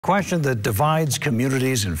Question that divides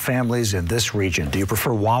communities and families in this region. Do you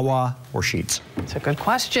prefer Wawa or Sheetz? It's a good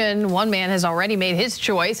question. One man has already made his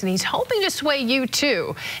choice, and he's hoping to sway you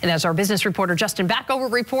too. And as our business reporter Justin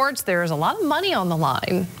Backover reports, there's a lot of money on the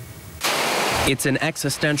line. It's an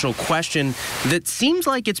existential question that seems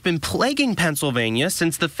like it's been plaguing Pennsylvania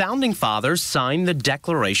since the founding fathers signed the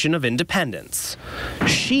Declaration of Independence.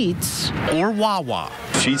 Sheetz or Wawa?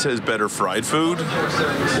 Sheetz has better fried food.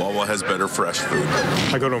 Wawa has better fresh food.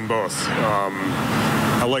 I go to them both.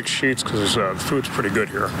 I like Sheetz because the food's pretty good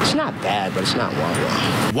here. It's not bad, but it's not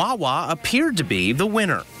Wawa. Wawa appeared to be the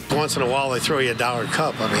winner. Once in a while, they throw you $1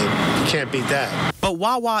 cup. I mean, you can't beat that. But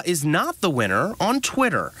Wawa is not the winner on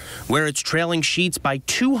Twitter, where it's trailing Sheetz by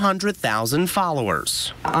 200,000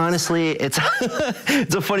 followers. Honestly, it's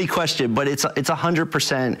it's a funny question, but it's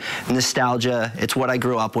 100% nostalgia. It's what I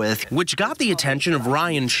grew up with. Which got the attention of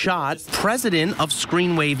Ryan Schott, president of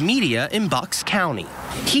Screenwavemedia in Bucks County.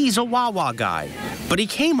 He's a Wawa guy, but he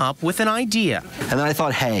came up with an idea. And then I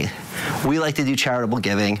thought, hey, we like to do charitable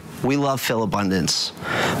giving. We love Fill Abundance.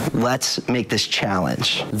 Let's make this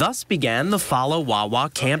challenge. Thus began the Follow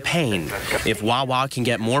Wawa campaign. If Wawa can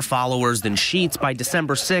get more followers than Sheetz by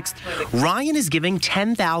December 6th, Ryan is giving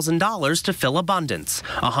 $10,000 to Fill Abundance,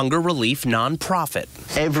 a hunger relief nonprofit.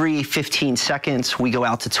 Every 15 seconds, we go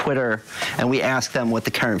out to Twitter and we ask them what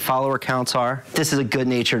the current follower counts are. This is a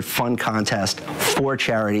good-natured, fun contest for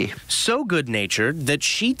charity. So good-natured that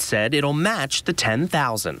Sheetz said it'll match the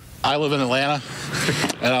 $10,000. I live in Atlanta,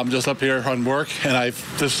 and I'm just up here on work, and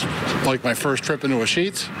this is like my first trip into a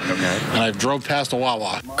Sheetz, and I drove past a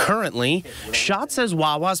Wawa. Currently, Schott says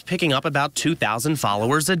Wawa's picking up about 2,000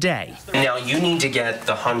 followers a day. Now, you need to get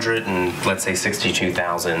the 100 and, let's say,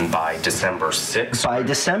 62,000 by December 6th. By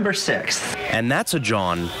December 6th. And that's a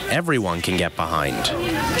John everyone can get behind.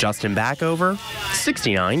 Justin Backover,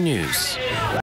 69 News.